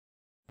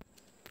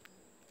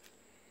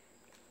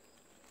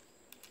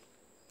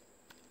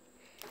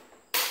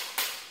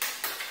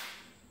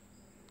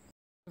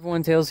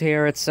Everyone, Tails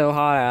here. It's so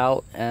hot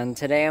out, and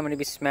today I'm going to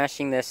be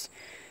smashing this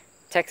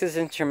Texas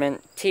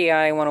Instrument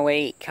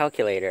TI-108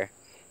 calculator.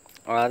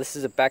 This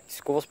is a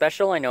back-to-school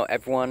special. I know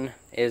everyone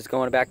is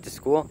going back to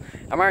school.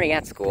 I'm already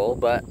at school,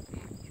 but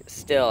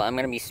still, I'm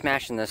going to be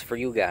smashing this for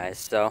you guys.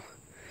 So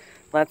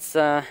let's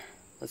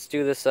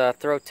do this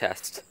throw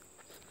test.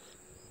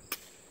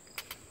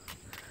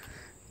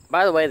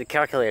 By the way, the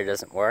calculator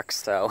doesn't work,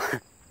 so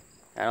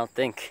I don't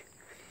think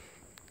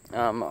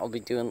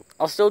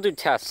I'll still do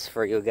tests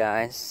for you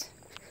guys.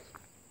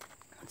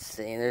 Let's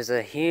see, there's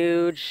a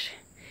huge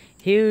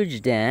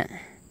dent.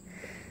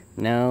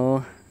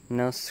 No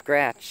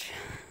scratch.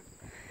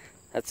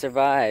 That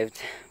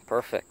survived.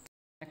 Perfect.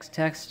 Next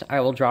test, I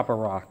will drop a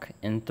rock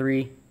in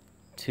 3,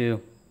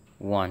 2,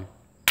 1.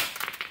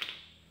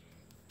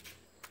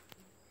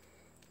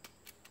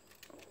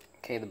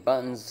 Okay, the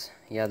buttons,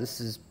 yeah, this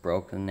is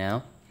broken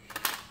now.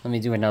 Let me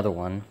do another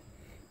one.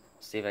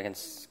 See if I can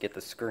get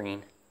the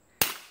screen.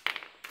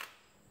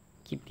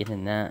 Keep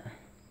getting that.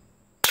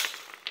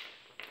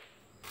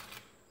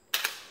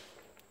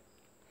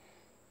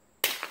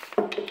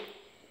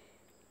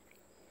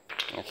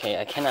 Okay,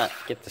 I cannot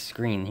get the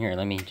screen here.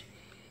 Let me...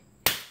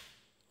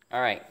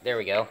 Alright, there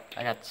we go.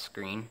 I got the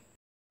screen.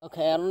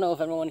 Okay, I don't know if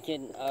everyone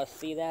can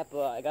see that,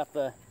 but I got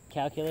the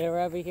calculator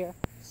over here.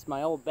 It's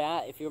my old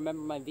bat. If you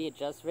remember my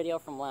VHS video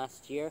from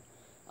last year,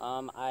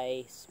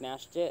 I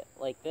smashed it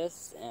like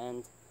this.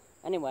 And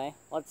anyway,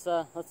 let's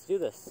do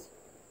this.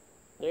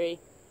 3,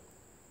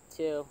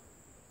 2,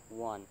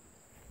 1.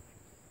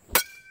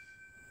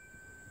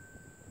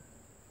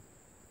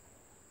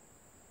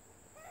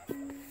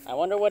 I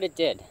wonder what it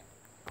did.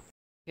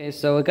 Okay,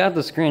 so it got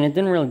the screen. It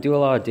didn't really do a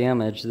lot of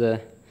damage.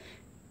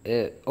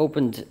 It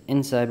opened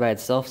inside by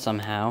itself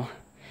somehow.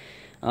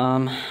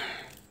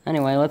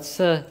 Anyway, let's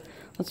do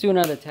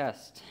another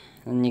test,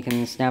 and you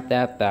can snap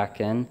that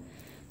back in.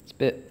 It's a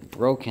bit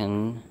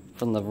broken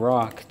from the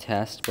rock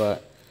test,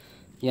 but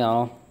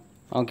yeah,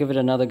 I'll give it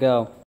another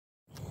go.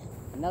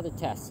 Another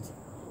test.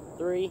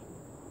 3,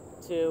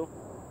 2,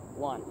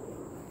 1.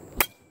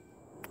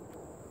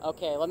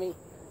 Okay, let me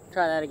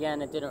try that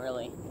again. It didn't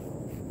really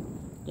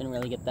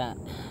get that.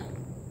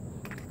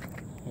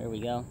 Here we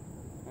go.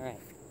 Alright.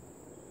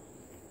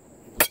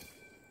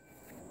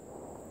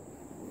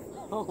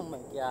 Oh my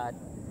god.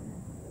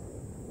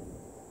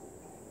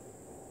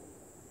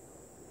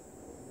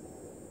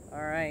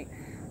 Alright.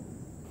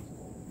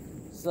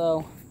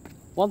 So,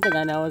 one thing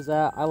I know is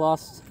that I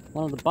lost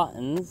one of the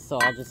buttons, so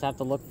I'll just have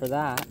to look for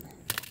that.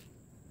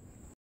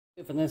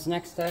 For this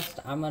next test,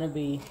 I'm going to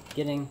be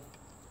getting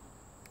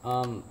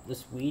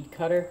this weed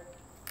cutter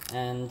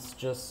and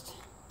just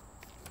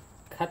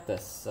cut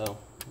this. So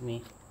let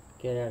me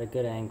get at a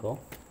good angle.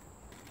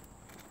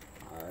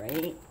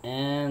 Alright,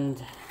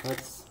 and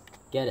let's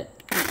get it.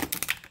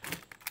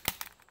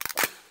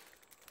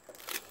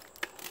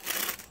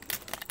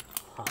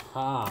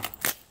 Haha.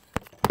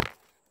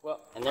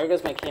 Well, and there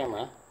goes my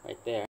camera right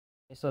there.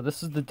 So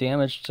this is the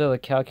damage to the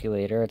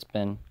calculator. It's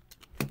been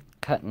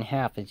cut in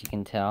half, as you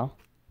can tell.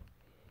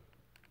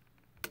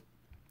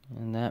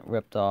 And that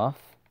ripped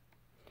off.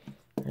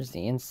 There's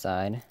the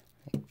inside.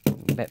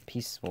 I bet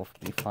pieces will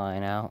be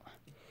flying out.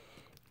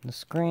 The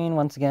screen,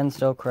 once again,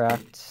 still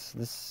cracked. This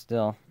is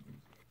still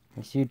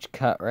a huge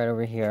cut right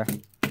over here.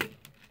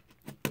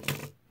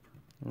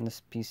 And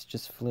this piece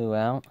just flew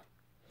out.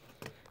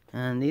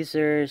 And these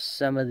are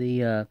some of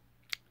the,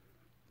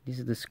 these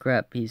are the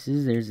scrap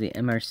pieces. There's the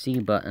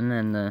MRC button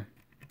and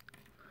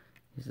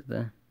these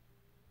are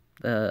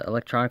the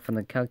electronic from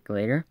the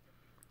calculator.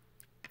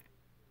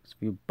 There's a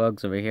few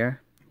bugs over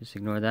here. Just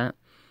ignore that.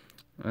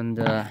 And,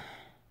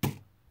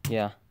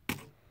 yeah.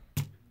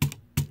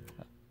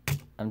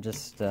 I'm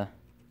just, let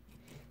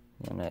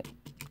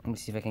me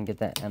see if I can get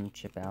that M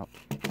chip out.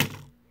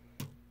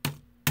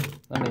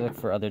 Let me look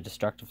for other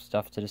destructive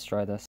stuff to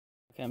destroy this.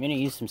 Okay, I'm gonna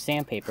use some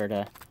sandpaper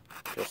to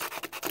just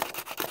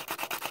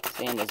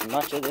sand as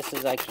much of this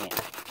as I can.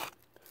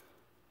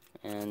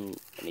 And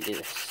let me do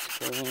the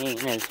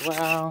screen as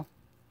well.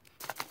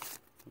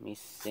 Let me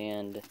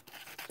sand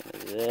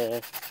some of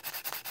this.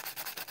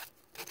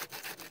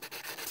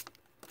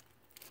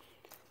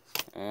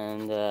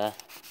 And, let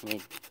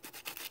me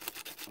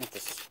get the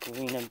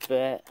screen a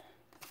bit.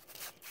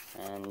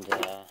 And,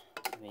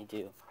 let me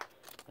do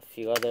a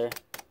few other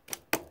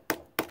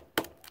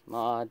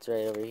mods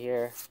right over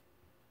here.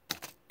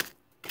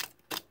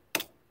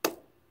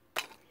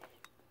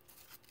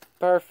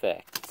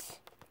 Perfect.